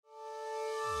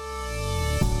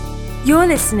You're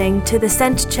listening to the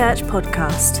Centre Church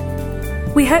podcast.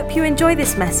 We hope you enjoy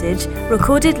this message,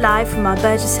 recorded live from our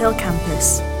Burgess Hill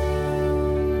campus.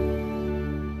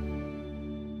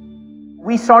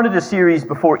 We started a series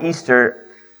before Easter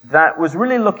that was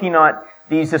really looking at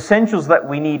these essentials that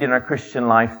we need in our Christian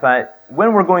life, that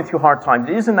when we're going through hard times,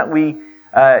 it isn't that we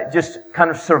just kind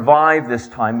of survive this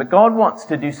time, but God wants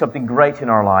to do something great in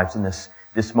our lives in this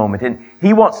moment. And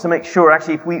He wants to make sure,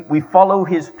 actually, if we follow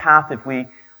His path, if we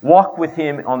walk with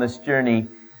Him on this journey,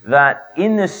 that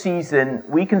in this season,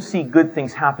 we can see good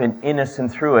things happen in us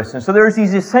and through us. And so there's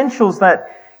these essentials that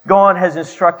God has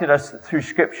instructed us through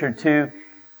Scripture to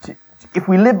if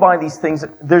we live by these things,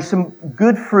 there's some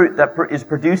good fruit that is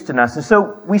produced in us. And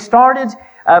so we started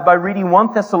by reading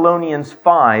 1 Thessalonians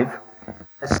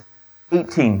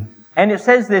 5:18. And it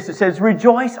says this, it says,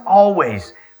 "Rejoice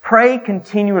always, pray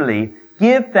continually,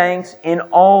 give thanks in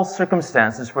all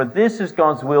circumstances, for this is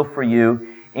God's will for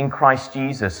you in Christ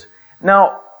Jesus."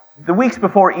 Now, the weeks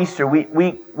before Easter,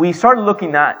 we started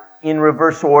looking at in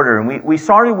reverse order, and we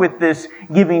started with this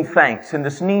giving thanks and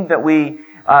this need that we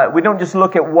don't just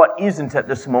look at what isn't at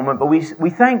this moment, but we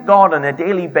thank God on a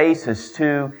daily basis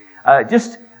to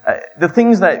the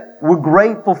things that we're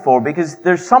grateful for, because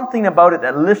there's something about it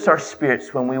that lifts our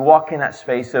spirits when we walk in that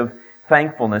space of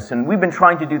thankfulness. And we've been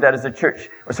trying to do that as a church,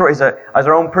 as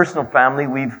our own personal family.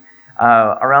 We've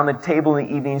around the table in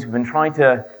the evenings, we've been trying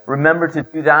to remember to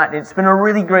do that. And it's been a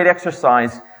really great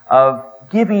exercise of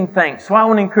giving thanks. So I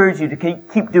want to encourage you to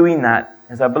keep doing that,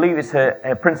 as I believe it's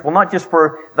a principle, not just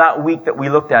for that week that we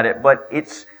looked at it, but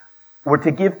we're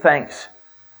to give thanks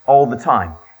all the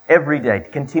time, every day, to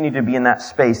continue to be in that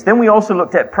space. Then we also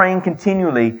looked at praying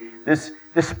continually, this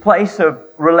place of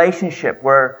relationship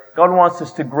where God wants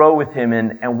us to grow with Him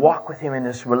and walk with Him in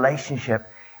this relationship.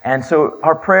 And so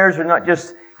our prayers are not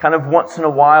just kind of once in a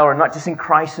while, or not just in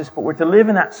crisis, but we're to live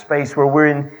in that space where we're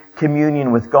in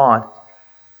communion with God.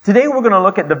 Today we're going to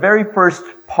look at the very first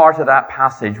part of that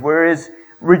passage, where it is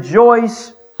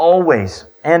rejoice always.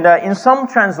 And in some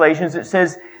translations it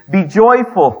says, be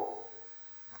joyful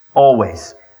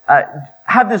always.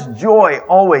 Have this joy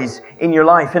always in your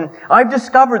life. And I've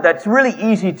discovered that it's really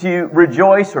easy to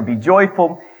rejoice or be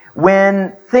joyful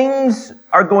when things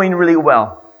are going really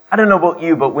well. I don't know about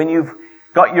you, but when you've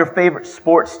got your favorite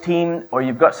sports team, or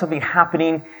you've got something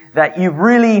happening that you've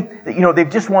really, they've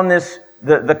just won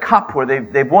the cup, or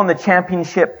they've won the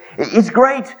championship. It's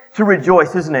great to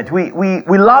rejoice, isn't it?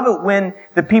 We love it when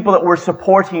the people that we're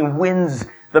supporting wins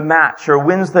the match or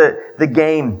wins the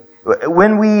game.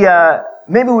 When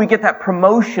maybe we get that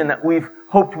promotion that we've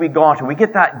hoped we got, or we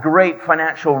get that great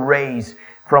financial raise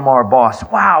from our boss.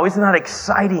 Wow, isn't that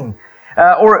exciting?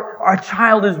 Or our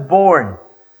child is born.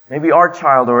 Maybe our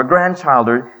child or a grandchild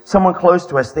or someone close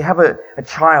to us, they have a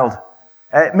child.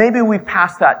 Maybe we've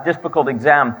passed that difficult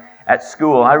exam at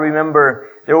school. I remember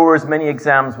there were as many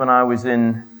exams when I was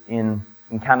in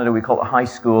Canada, we call it high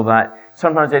school, that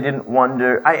sometimes I did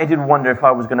wonder if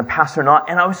I was going to pass or not.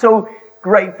 And I was so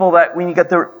grateful that when you get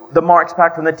the marks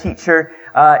back from the teacher,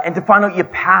 and to find out you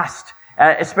passed,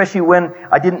 especially when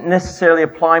I didn't necessarily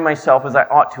apply myself as I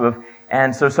ought to have.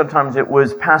 And so sometimes it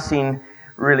was passing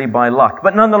really by luck.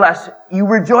 But nonetheless, you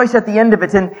rejoice at the end of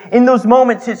it. And in those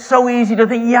moments, it's so easy to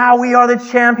think, yeah, we are the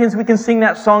champions. We can sing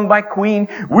that song by Queen.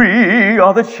 We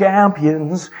are the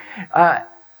champions.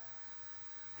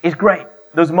 It's great.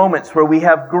 Those moments where we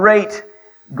have great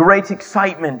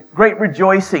excitement, great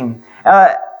rejoicing.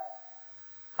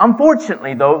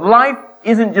 Unfortunately, though, life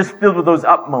isn't just filled with those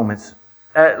up moments.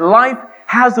 Life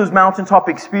has those mountaintop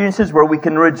experiences where we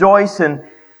can rejoice and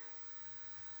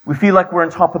we feel like we're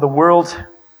on top of the world.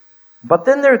 But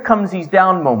then there comes these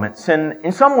down moments. And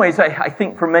in some ways, I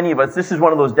think for many of us, this is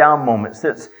one of those down moments.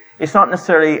 It's not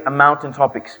necessarily a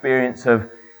mountaintop experience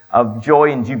of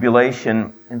joy and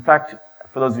jubilation. In fact,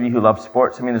 for those of you who love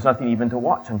sports, there's nothing even to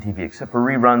watch on TV except for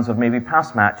reruns of maybe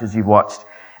past matches you've watched.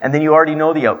 And then you already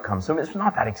know the outcome. So it's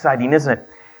not that exciting, isn't it?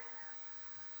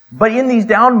 But in these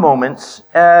down moments,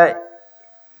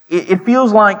 it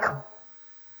feels like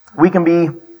we can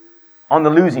be on the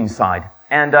losing side.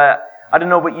 And I don't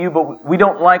know about you, but we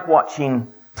don't like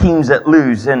watching teams that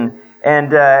lose. And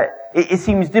it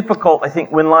seems difficult, I think,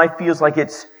 when life feels like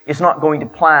it's not going to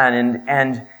plan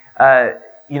and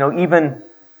even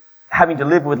having to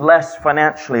live with less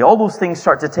financially. All those things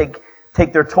start to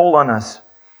take their toll on us.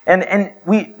 And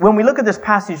when we look at this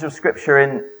passage of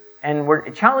Scripture and we're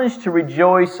challenged to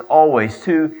rejoice always,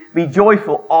 to be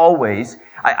joyful always,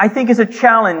 I think it's a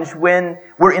challenge when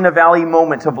we're in a valley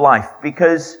moment of life,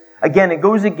 because again, it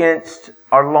goes against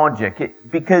our logic.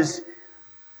 Because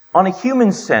on a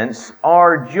human sense,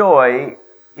 our joy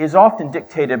is often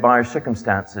dictated by our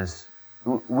circumstances.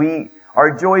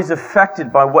 Our joy is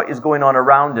affected by what is going on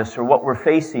around us or what we're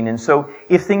facing. And so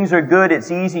if things are good,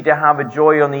 it's easy to have a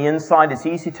joy on the inside. It's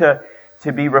easy to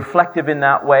be reflective in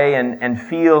that way and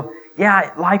feel,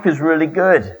 yeah, life is really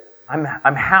good. I'm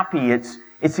happy.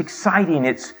 It's exciting.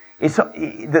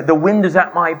 The wind is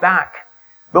at my back.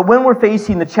 But when we're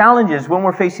facing the challenges, when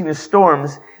we're facing the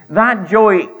storms, that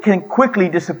joy can quickly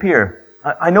disappear.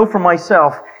 I know for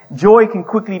myself, joy can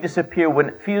quickly disappear when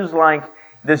it feels like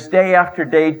this day after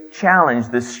day challenge,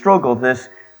 this struggle, this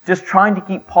just trying to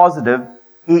keep positive,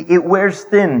 it wears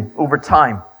thin over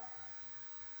time.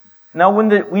 Now,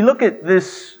 when we look at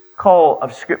this call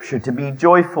of Scripture to be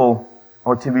joyful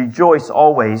or to rejoice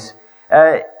always,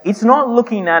 it's not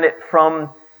looking at it from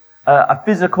a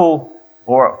physical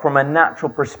or from a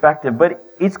natural perspective, but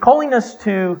it's calling us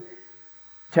to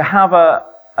have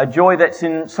a joy that's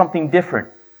in something different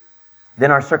than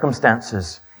our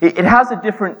circumstances. It has a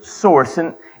different source,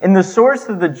 and the source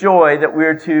of the joy that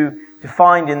we're to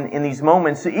find in these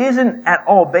moments isn't at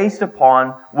all based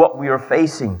upon what we are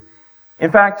facing.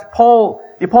 In fact,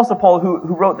 the Apostle Paul,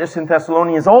 who wrote this in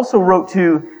Thessalonians, also wrote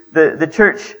to the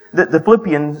church, the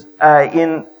Philippians,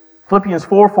 in Philippians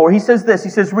 4:4. He says this, he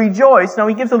says, rejoice. Now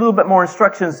he gives a little bit more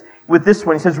instructions with this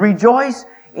one. He says, rejoice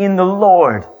in the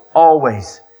Lord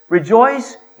always.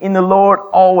 Rejoice in the Lord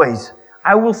always.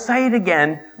 I will say it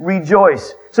again,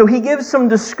 rejoice. So he gives some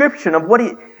description of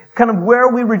where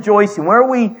are we rejoicing? Where are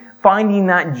we finding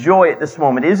that joy at this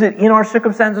moment? Is it in our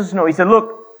circumstances? No. He said,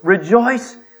 look,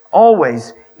 rejoice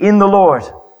always in the Lord.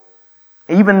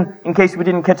 Even in case we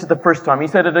didn't catch it the first time, he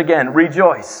said it again,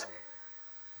 rejoice.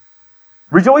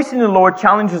 Rejoicing in the Lord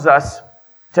challenges us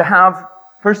to have,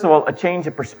 first of all, a change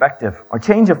of perspective, or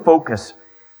change of focus.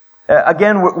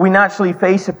 We naturally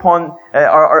face upon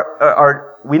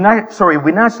we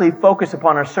naturally focus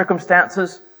upon our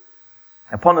circumstances,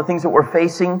 upon the things that we're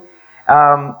facing,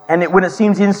 and when it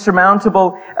seems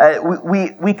insurmountable,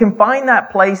 we can find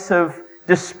that place of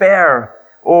despair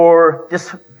or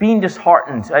being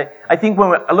disheartened. I think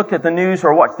when I looked at the news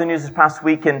or watched the news this past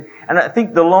week, and I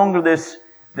think the longer this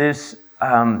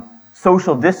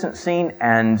social distancing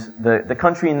and the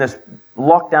country in this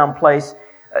lockdown place,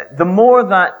 the more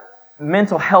that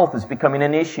mental health is becoming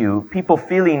an issue, people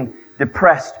feeling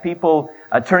depressed, people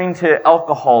turning to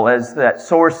alcohol as that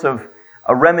source of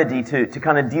a remedy to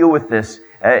kind of deal with this.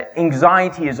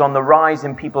 Anxiety is on the rise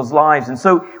in people's lives. And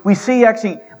so we see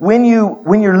actually when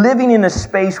you're living in a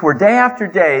space where day after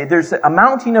day there's a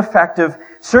mounting effect of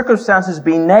circumstances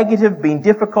being negative, being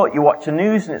difficult. You watch the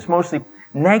news and it's mostly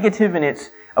negative and it's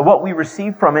what we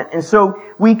receive from it. And so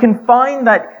we can find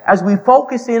that as we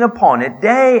focus in upon it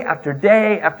day after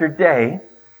day after day,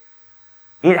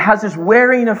 it has this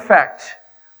wearing effect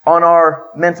on our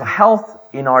mental health,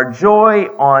 in our joy,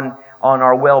 on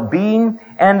our well-being.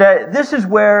 And this is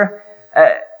where,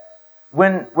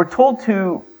 when we're told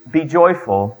to be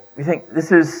joyful, we think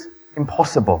this is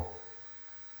impossible.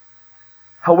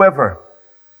 However,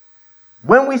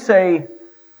 when we say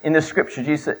in the Scripture,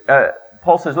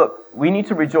 Paul says, look, we need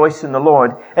to rejoice in the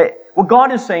Lord. What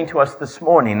God is saying to us this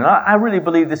morning, and I really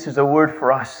believe this is a word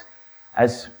for us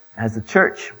as the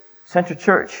church, Central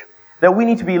Church, that we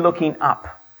need to be looking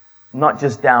up, not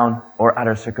just down or at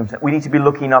our circumstance. We need to be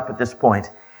looking up at this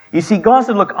point. You see, God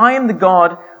said, look, I am the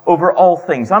God over all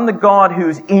things. I'm the God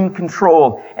who's in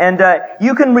control. And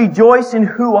you can rejoice in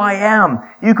who I am.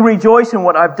 You can rejoice in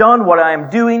what I've done, what I am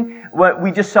doing.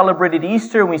 We just celebrated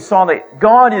Easter and we saw that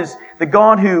God is the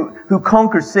God who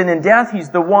conquers sin and death. He's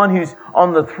the one who's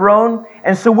on the throne.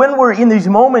 And so when we're in these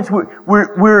moments,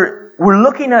 we're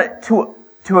looking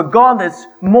to a God that's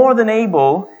more than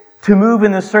able to move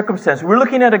in this circumstance. We're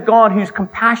looking at a God who's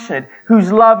compassionate,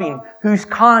 who's loving, who's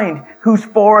kind, who's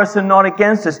for us and not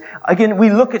against us. Again,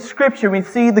 we look at Scripture, we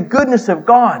see the goodness of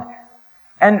God.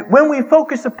 And when we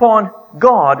focus upon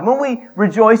God, when we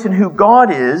rejoice in who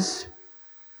God is,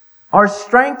 our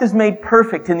strength is made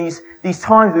perfect in these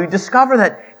times. We discover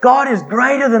that God is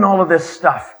greater than all of this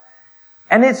stuff.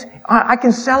 And I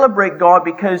can celebrate God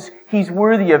because He's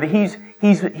worthy of it.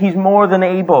 He's more than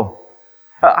able.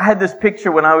 I had this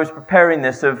picture when I was preparing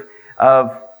this of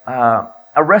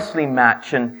a wrestling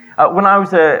match. And when I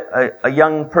was a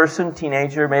young person,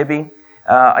 teenager maybe,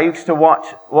 I used to watch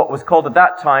what was called at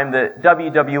that time the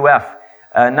WWF.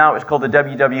 Now it's called the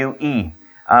WWE,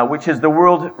 which is the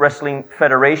World Wrestling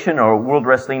Federation or World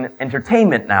Wrestling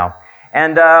Entertainment now.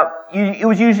 And it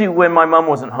was usually when my mum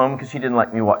wasn't home because she didn't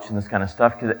like me watching this kind of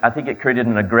stuff because I think it created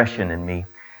an aggression in me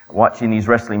watching these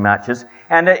wrestling matches.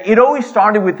 And it always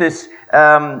started with this,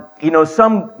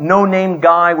 some no-name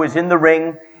guy was in the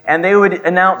ring and they would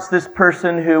announce this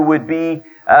person who would be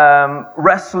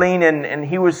wrestling, and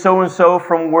he was so-and-so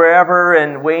from wherever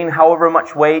and weighing however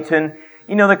much weight. And,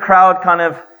 the crowd kind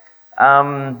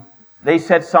of, they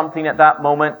said something at that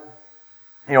moment.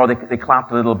 They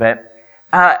clapped a little bit.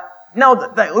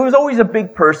 Now, it was always a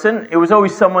big person. It was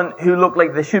always someone who looked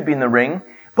like they should be in the ring.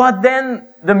 But then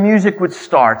the music would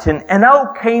start, and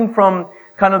out came from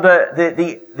kind of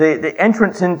the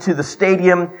entrance into the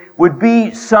stadium would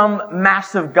be some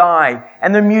massive guy,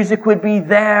 and the music would be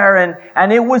there,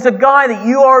 and it was a guy that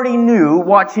you already knew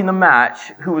watching the match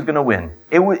who was going to win.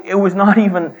 It was not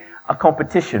even a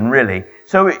competition, really.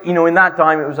 So, in that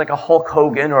time, it was like a Hulk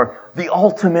Hogan or the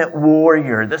Ultimate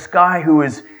Warrior, this guy who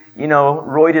was,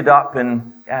 roided up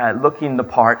and looking the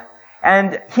part.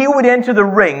 And he would enter the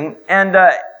ring, and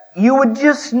you would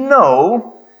just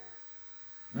know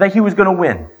that he was going to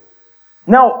win.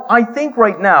 Now, I think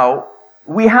right now,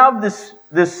 we have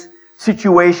this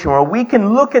situation where we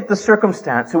can look at the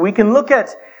circumstance, and we can look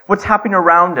at what's happening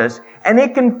around us, and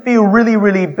it can feel really,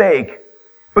 really big.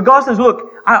 But God says, look,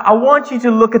 I want you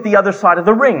to look at the other side of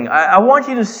the ring. I want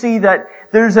you to see that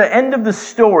there's an end of the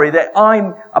story that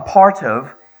I'm a part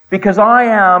of, because I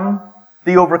am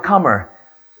the overcomer.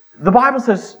 The Bible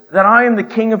says that I am the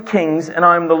King of Kings and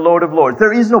I am the Lord of Lords.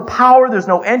 There is no power, there's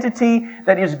no entity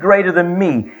that is greater than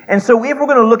me. And so if we're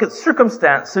going to look at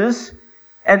circumstances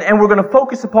and we're going to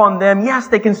focus upon them, yes,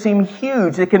 they can seem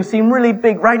huge, they can seem really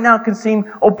big. Right now it can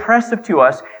seem oppressive to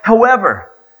us.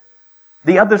 However,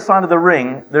 the other side of the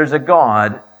ring, there's a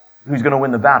God who's going to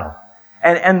win the battle.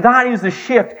 And that is the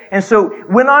shift. And so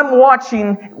when I'm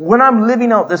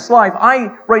living out this life,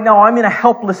 right now I'm in a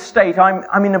helpless state.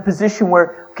 I'm in a position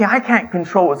where, okay, I can't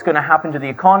control what's going to happen to the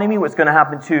economy, what's going to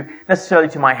happen necessarily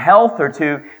to my health or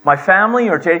to my family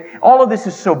or to, all of this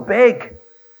is so big.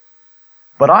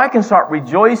 But I can start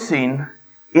rejoicing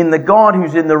in the God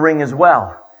who's in the ring as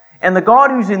well. And the God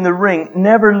who's in the ring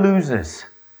never loses.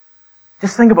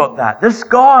 Just think about that. This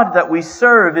God that we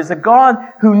serve is a God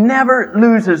who never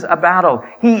loses a battle.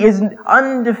 He is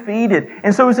undefeated.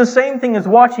 And so it's the same thing as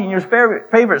watching your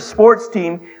favorite sports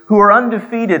team who are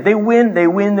undefeated. They win.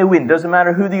 Doesn't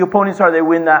matter who the opponents are, they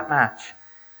win that match.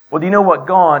 Well, do you know what?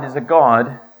 God is a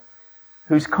God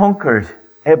who's conquered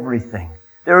everything.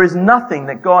 There is nothing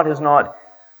that God has not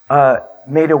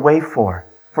made a way for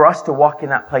us to walk in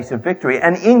that place of victory.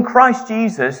 And in Christ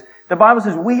Jesus, the Bible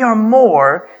says we are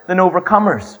more than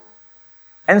overcomers.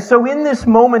 And so in this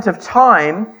moment of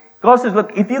time, God says,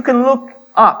 look, if you can look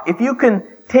up, if you can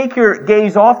take your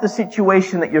gaze off the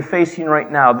situation that you're facing right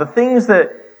now, the things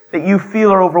that you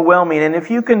feel are overwhelming, and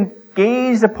if you can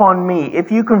gaze upon me,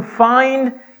 if you can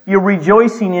find your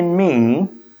rejoicing in me,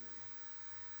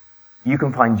 you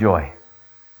can find joy.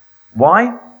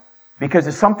 Why? Because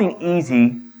it's something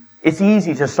easy. It's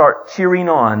easy to start cheering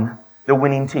on the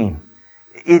winning team.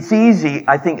 It's easy,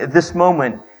 I think, at this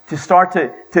moment to start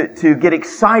to get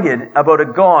excited about a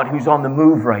God who's on the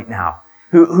move right now,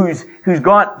 who's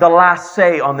got the last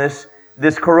say on this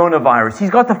coronavirus. He's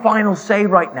got the final say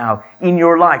right now in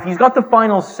your life. He's got the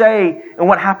final say in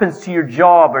what happens to your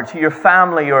job or to your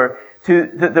family or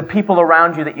to the people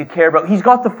around you that you care about. He's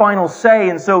got the final say.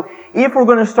 And so if we're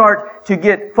going to start to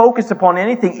get focused upon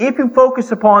anything, if you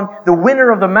focus upon the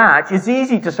winner of the match, it's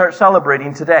easy to start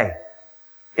celebrating today.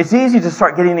 It's easy to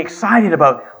start getting excited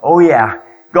about, oh yeah,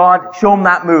 God, show him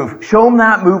that move. Show him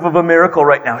that move of a miracle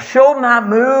right now. Show him that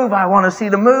move. I want to see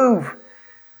the move.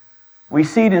 We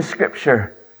see it in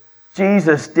Scripture.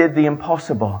 Jesus did the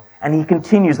impossible, and He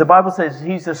continues. The Bible says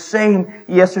He's the same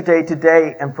yesterday,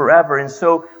 today, and forever. And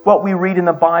so what we read in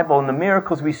the Bible and the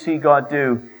miracles we see God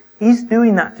do, He's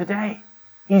doing that today.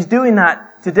 He's doing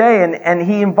that today, and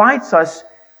He invites us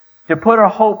to put our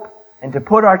hope and to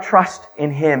put our trust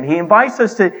in Him. He invites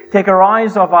us to take our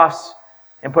eyes off us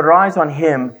and put our eyes on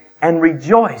Him and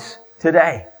rejoice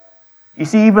today. You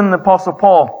see, even the Apostle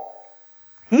Paul,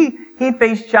 he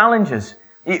faced challenges.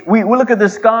 We look at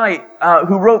this guy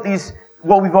who wrote these,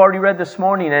 what we've already read this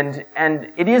morning,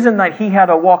 and it isn't that he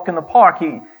had a walk in the park.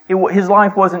 His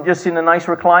life wasn't just in a nice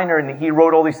recliner and he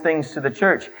wrote all these things to the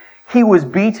church. He was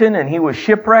beaten and he was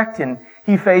shipwrecked and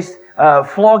he faced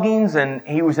floggings and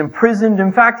he was imprisoned.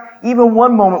 In fact, even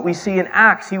one moment we see in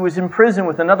Acts, he was in prison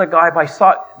with another guy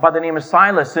by the name of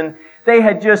Silas, and they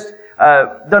had just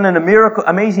done an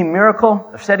amazing miracle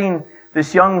of setting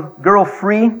this young girl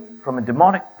free from a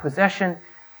demonic possession,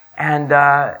 and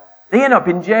they end up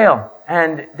in jail,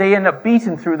 and they end up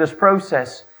beaten through this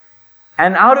process.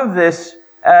 And out of this,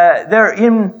 they're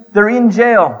in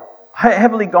jail,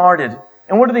 heavily guarded.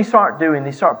 And what do they start doing?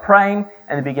 They start praying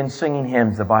and they begin singing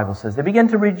hymns, the Bible says. They begin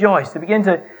to rejoice. They begin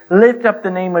to lift up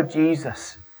the name of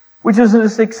Jesus. which is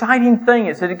this exciting thing.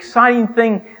 It's an exciting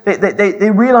thing.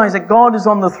 They realize that God is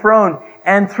on the throne,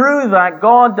 and through that,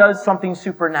 God does something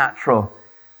supernatural.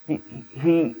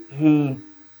 The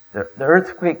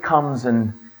earthquake comes,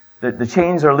 and the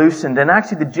chains are loosened, and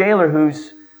actually the jailer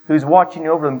who's watching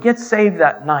over them gets saved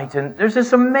that night, and there's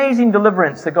this amazing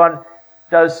deliverance that God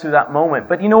does through that moment.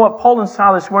 But you know what? Paul and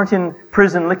Silas weren't in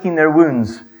prison licking their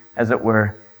wounds, as it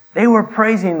were. They were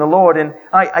praising the Lord, and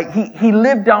he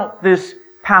lived out this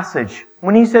passage.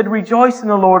 When he said, rejoice in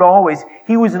the Lord always,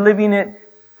 he was living it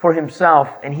for himself,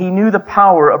 and he knew the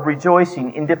power of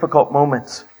rejoicing in difficult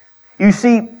moments. You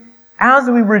see, as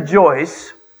we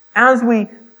rejoice, as we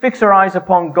fix our eyes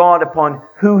upon God, upon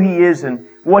who He is and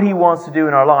what He wants to do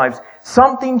in our lives,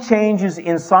 something changes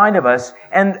inside of us.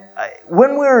 And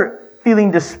when we're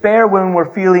feeling despair, when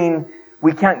we're feeling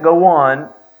we can't go on,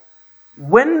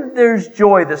 when there's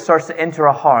joy that starts to enter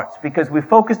our hearts because we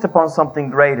focused upon something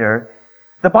greater,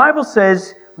 the Bible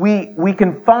says we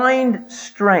can find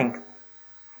strength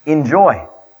in joy.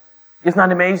 Isn't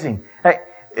that amazing?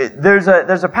 There's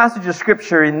a passage of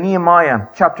Scripture in Nehemiah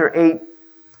chapter 8,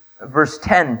 verse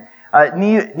 10.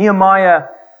 Nehemiah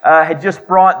had just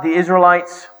brought the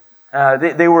Israelites.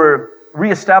 They were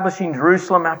reestablishing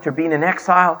Jerusalem after being in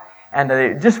exile, and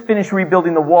they just finished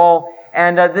rebuilding the wall.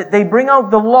 And they bring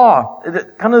out the law,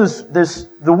 kind of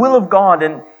the will of God,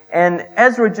 and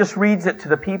Ezra just reads it to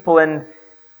the people, and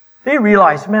they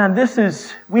realize, man,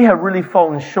 we have really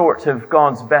fallen short of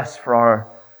God's best for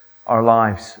our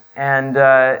lives. And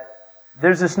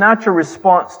there's this natural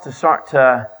response to start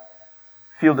to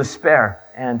feel despair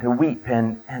and to weep,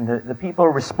 and the people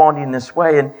are responding this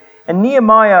way. And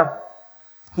Nehemiah,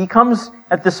 he comes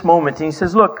at this moment and he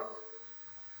says, look,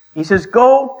 he says,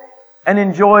 go and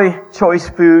enjoy choice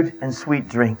food and sweet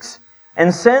drinks,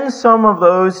 and send some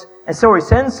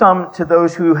to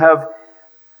those who have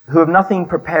nothing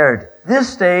prepared.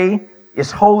 This day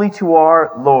is holy to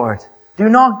our Lord. Do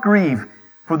not grieve,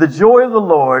 for the joy of the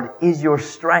Lord is your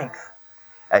strength.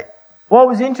 What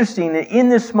was interesting, in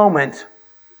this moment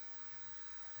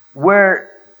where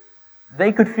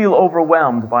they could feel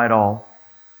overwhelmed by it all,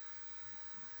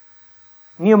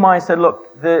 Nehemiah said,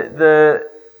 look, the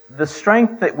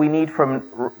strength that we need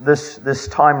from this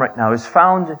time right now is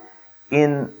found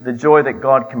in the joy that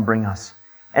God can bring us.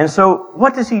 And so,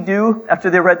 what does he do after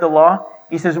they read the law?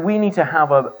 He says, we need to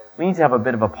have a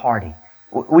bit of a party.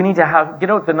 We need to get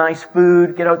out the nice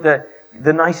food, get out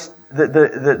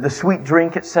the sweet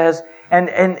drink, it says,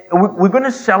 and we're going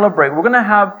to celebrate. We're going to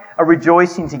have a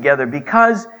rejoicing together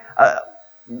because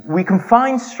we can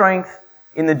find strength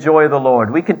in the joy of the Lord.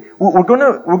 We're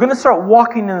going to start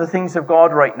walking in the things of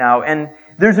God right now, and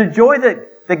there's a joy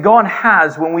that God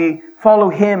has when we follow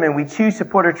Him and we choose to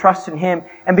put our trust in Him.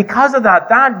 And because of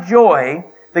that joy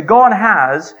that God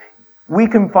has, we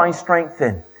can find strength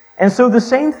in. And so the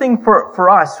same thing for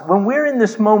us. When we're in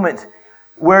this moment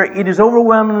where it is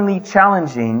overwhelmingly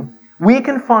challenging, we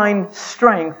can find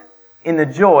strength in the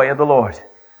joy of the Lord.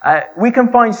 We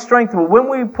can find strength when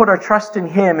we put our trust in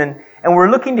Him and we're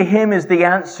looking to Him as the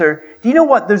answer. Do you know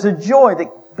what? There's a joy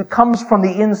that comes from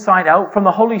the inside out, from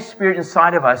the Holy Spirit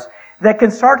inside of us, that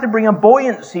can start to bring a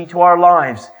buoyancy to our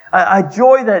lives. A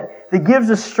joy that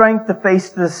gives us strength to face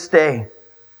this day.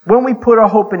 When we put our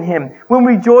hope in Him, when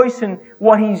we rejoice in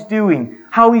what He's doing,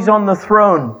 how He's on the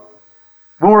throne,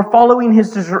 when we're following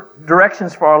His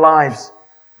directions for our lives,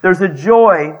 there's a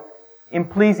joy in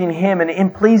pleasing Him, and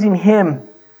in pleasing Him,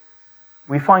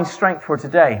 we find strength for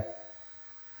today.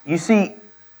 You see,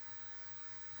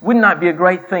 wouldn't that be a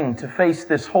great thing to face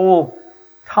this whole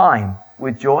time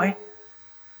with joy?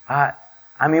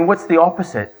 What's the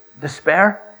opposite?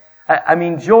 Despair?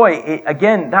 Joy,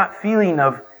 again, that feeling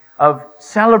of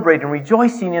celebrating,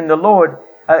 rejoicing in the Lord,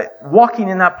 walking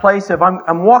in that place of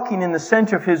I'm walking in the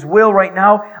center of His will right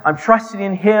now. I'm trusting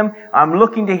in Him. I'm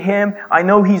looking to Him. I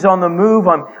know He's on the move.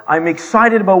 I'm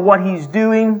excited about what He's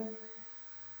doing.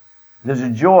 There's a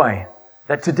joy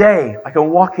that today I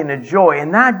can walk in a joy,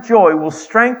 and that joy will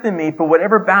strengthen me for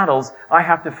whatever battles I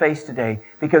have to face today,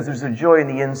 because there's a joy in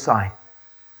the inside.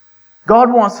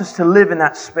 God wants us to live in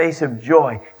that space of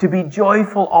joy, to be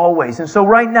joyful always. And so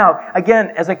right now, again,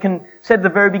 as I said at the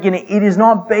very beginning, it is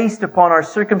not based upon our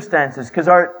circumstances, because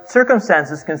our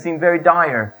circumstances can seem very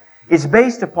dire. It's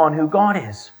based upon who God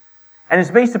is. And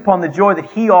it's based upon the joy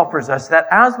that He offers us, that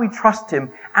as we trust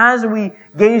Him, as we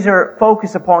gaze our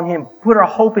focus upon Him, put our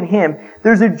hope in Him,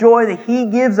 there's a joy that He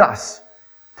gives us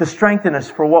to strengthen us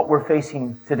for what we're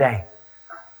facing today.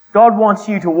 God wants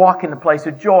you to walk in a place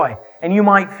of joy. And you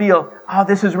might feel,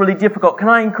 this is really difficult. Can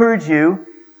I encourage you?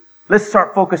 Let's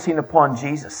start focusing upon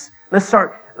Jesus. Let's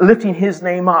start lifting His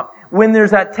name up. When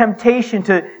there's that temptation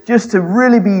to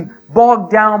really be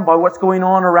bogged down by what's going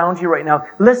on around you right now,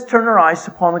 let's turn our eyes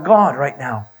upon the God right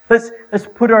now. Let's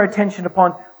put our attention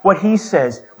upon what He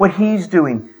says, what He's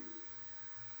doing.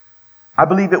 I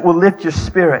believe it will lift your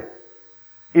spirit.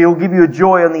 It will give you a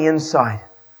joy on the inside.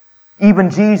 Even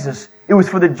Jesus, it was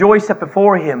for the joy set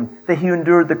before Him that He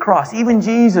endured the cross. Even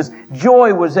Jesus,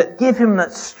 joy was that give Him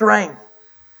that strength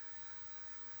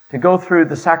to go through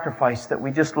the sacrifice that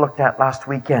we just looked at last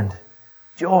weekend.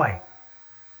 Joy.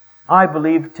 I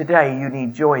believe today you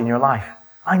need joy in your life.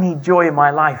 I need joy in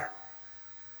my life.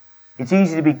 It's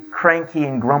easy to be cranky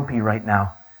and grumpy right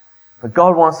now. But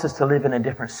God wants us to live in a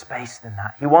different space than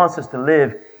that. He wants us to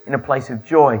live in a place of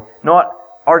joy. Not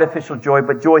artificial joy,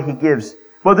 but joy He gives.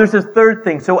 Well, there's a third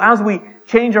thing. So as we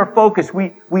change our focus,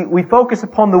 we focus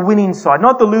upon the winning side,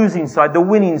 not the losing side, the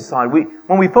winning side.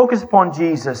 When we focus upon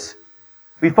Jesus,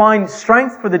 we find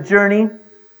strength for the journey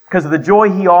because of the joy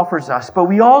He offers us, but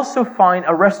we also find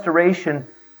a restoration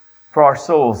for our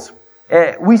souls.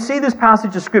 We see this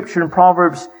passage of Scripture in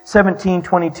Proverbs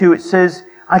 17:22. It says,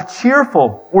 "A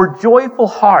cheerful or joyful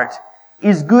heart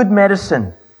is good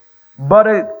medicine, but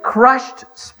a crushed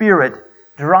spirit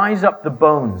dries up the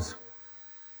bones."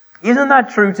 Isn't that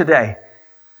true today?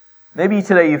 Maybe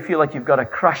today you feel like you've got a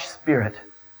crushed spirit.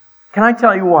 Can I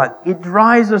tell you what? It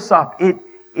dries us up.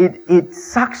 It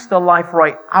sucks the life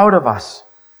right out of us.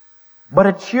 But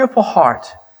a cheerful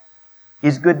heart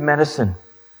is good medicine.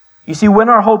 You see, when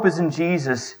our hope is in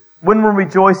Jesus, when we're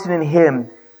rejoicing in Him,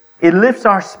 it lifts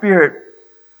our spirit.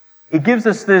 It gives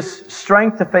us this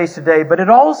strength to face the day, but it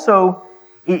also,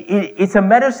 it's a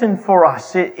medicine for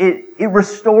us. It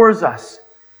restores us.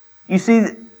 You see,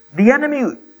 the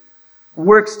enemy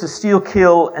works to steal,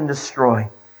 kill, and destroy.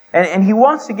 And he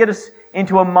wants to get us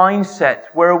into a mindset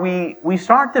where we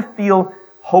start to feel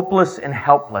hopeless and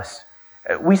helpless.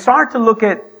 We start to look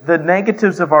at the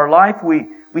negatives of our life.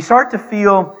 We start to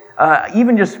feel,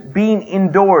 even just being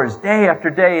indoors day after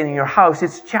day in your house,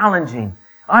 it's challenging.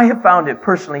 I have found it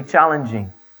personally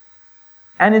challenging.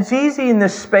 And it's easy in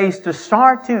this space to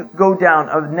start to go down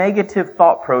a negative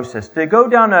thought process, to go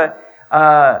down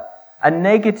a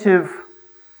negative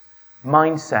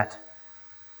mindset.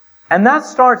 And that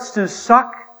starts to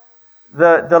suck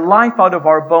the life out of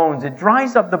our bones. It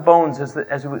dries up the bones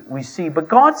as we see. But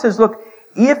God says, look,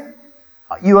 if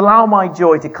you allow my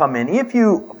joy to come in, if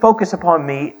you focus upon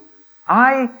me,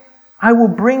 I will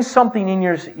bring something in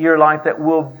your life that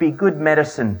will be good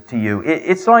medicine to you.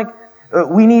 It's like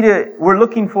we're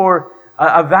looking for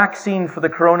a vaccine for the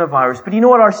coronavirus. But you know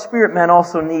what? Our spirit man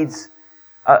also needs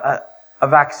a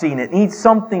vaccine. It needs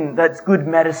something that's good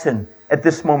medicine at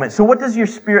this moment. So what does your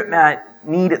spirit man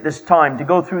need at this time to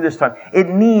go through this time? It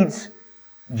needs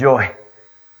joy.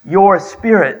 Your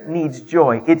spirit needs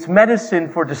joy. It's medicine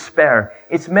for despair.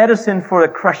 It's medicine for a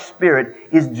crushed spirit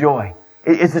is joy.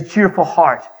 It's a cheerful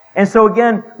heart. And so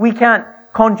again, we can't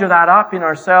conjure that up in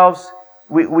ourselves.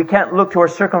 We can't look to our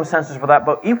circumstances for that.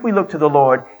 But if we look to the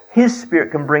Lord, His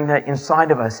Spirit can bring that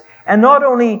inside of us. And not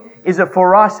only is it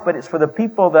for us, but it's for the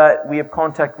people that we have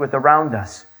contact with around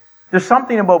us. There's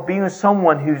something about being with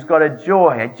someone who's got a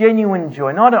joy, a genuine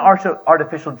joy, not an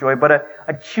artificial joy, but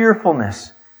a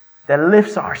cheerfulness that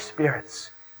lifts our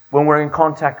spirits when we're in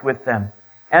contact with them.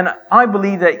 And I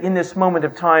believe that in this moment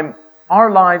of time,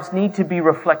 our lives need to be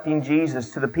reflecting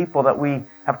Jesus to the people that we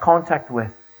have contact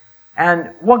with.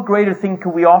 And what greater thing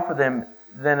could we offer them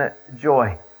than a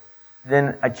joy,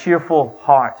 than a cheerful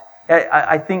heart?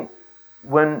 I think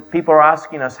when people are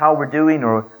asking us how we're doing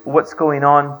or what's going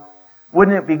on,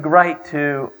 wouldn't it be great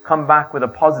to come back with a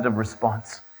positive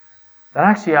response? That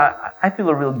actually, I feel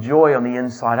a real joy on the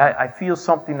inside. I feel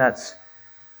something that's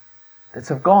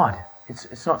of God.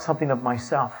 It's not something of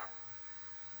myself.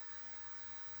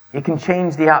 It can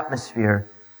change the atmosphere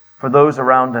for those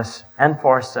around us and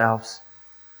for ourselves.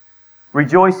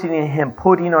 Rejoicing in Him,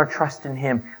 putting our trust in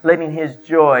Him, letting His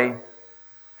joy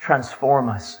transform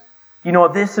us. You know,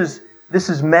 this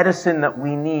is medicine that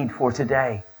we need for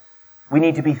today. We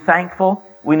need to be thankful.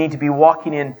 We need to be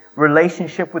walking in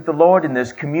relationship with the Lord in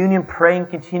this communion, praying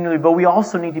continually, but we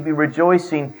also need to be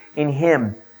rejoicing in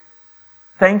Him,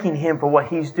 thanking Him for what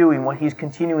He's doing, what He's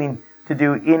continuing to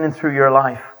do in and through your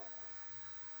life.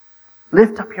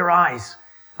 Lift up your eyes.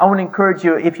 I want to encourage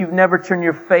you, if you've never turned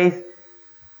your faith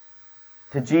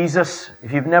to Jesus,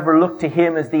 if you've never looked to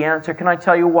Him as the answer, can I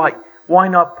tell you what? Why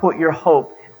not put your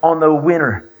hope on the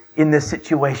winner in this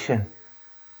situation?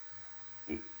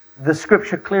 The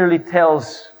Scripture clearly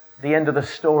tells the end of the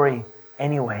story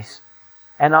anyways.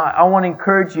 And I want to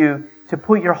encourage you to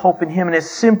put your hope in Him. And it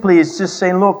simply is just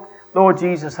saying, look, Lord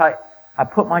Jesus, I I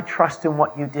put my trust in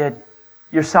what you did.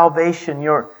 Your salvation,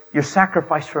 your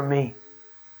sacrifice for me.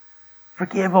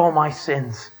 Forgive all my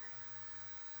sins.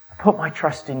 I put my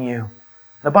trust in you.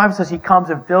 The Bible says He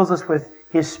comes and fills us with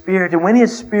His Spirit. And when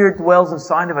His Spirit dwells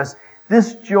inside of us,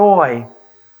 this joy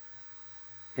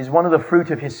is one of the fruit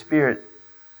of His Spirit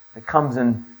that comes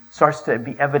and starts to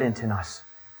be evident in us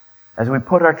as we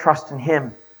put our trust in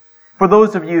Him. For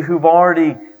those of you who've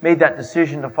already made that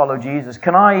decision to follow Jesus,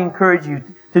 can I encourage you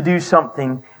to do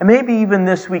something? And maybe even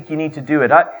this week you need to do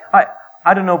it.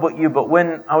 I don't know about you, but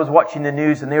when I was watching the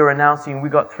news and they were announcing we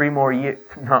got 3 more years,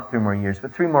 not 3 more years,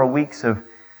 but 3 more weeks of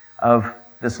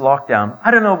this lockdown.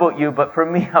 I don't know about you, but for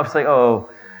me, I was like, oh,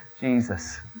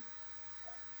 Jesus.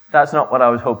 That's not what I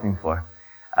was hoping for.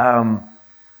 And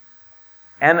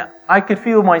I could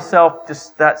feel myself,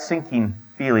 just that sinking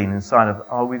feeling inside of,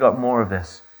 oh, we got more of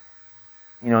this.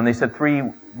 And they said 3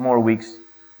 more weeks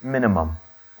minimum.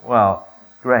 Well,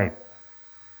 great.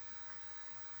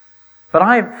 But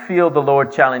I feel the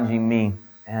Lord challenging me,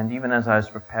 and even as I was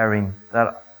preparing,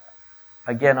 that,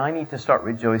 again, I need to start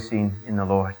rejoicing in the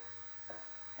Lord.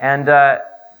 And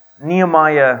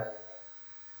Nehemiah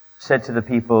said to the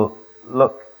people,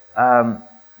 look,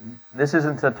 this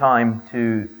isn't a time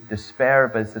to despair,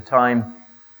 but it's a time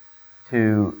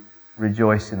to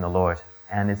rejoice in the Lord.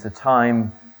 And it's a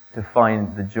time to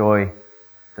find the joy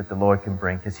that the Lord can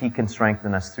bring, because He can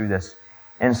strengthen us through this.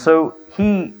 And so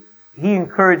He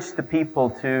encouraged the people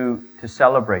to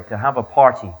celebrate, to have a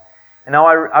party. And now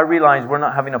I realize we're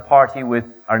not having a party with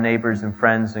our neighbors and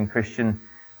friends and Christian,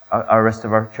 our rest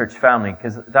of our church family,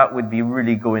 because that would be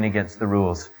really going against the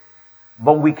rules.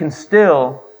 But we can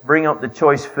still bring up the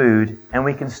choice food, and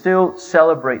we can still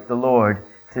celebrate the Lord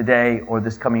today or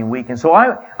this coming week. And so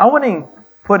I want to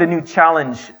put a new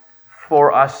challenge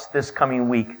for us this coming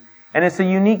week. And it's a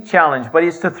unique challenge, but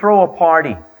it's to throw a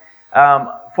party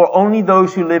for only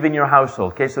those who live in your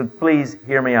household. Okay, so please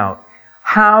hear me out.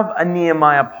 Have a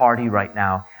Nehemiah party right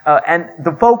now. And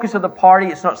the focus of the party,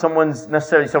 it's not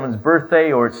necessarily someone's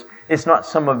birthday, or it's not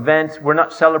some event. We're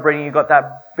not celebrating you got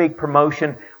that big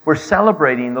promotion. We're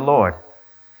celebrating the Lord.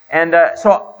 And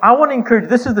so I want to encourage,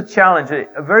 this is the challenge, a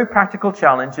very practical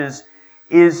challenge is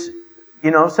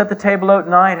set the table out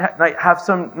night, have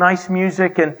some nice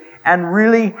music, and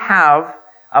really have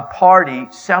a party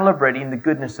celebrating the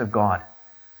goodness of God.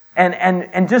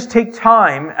 And just take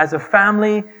time as a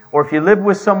family, or if you live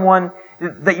with someone,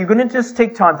 that you're going to just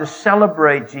take time to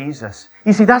celebrate Jesus.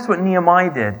 You see, that's what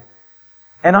Nehemiah did.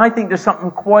 And I think there's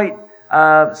something quite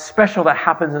special that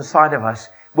happens inside of us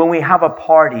when we have a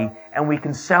party and we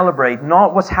can celebrate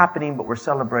not what's happening, but we're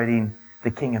celebrating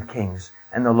the King of Kings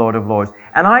and the Lord of Lords.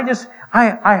 And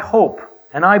I hope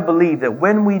and I believe that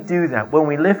when we do that, when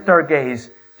we lift our gaze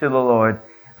to the Lord,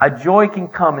 a joy can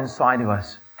come inside of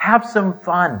us. Have some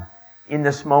fun in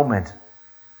this moment.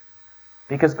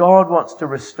 Because God wants to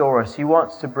restore us. He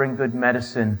wants to bring good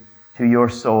medicine to your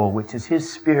soul, which is His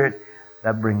Spirit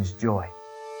that brings joy.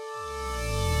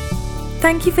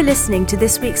 Thank you for listening to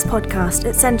this week's podcast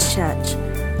at Centre Church.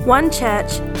 One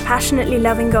church passionately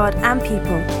loving God and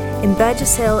people in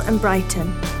Burgess Hill and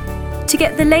Brighton. To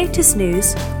get the latest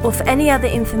news or for any other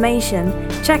information,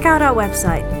 check out our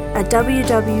website at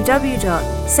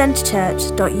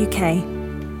www.centrechurch.uk.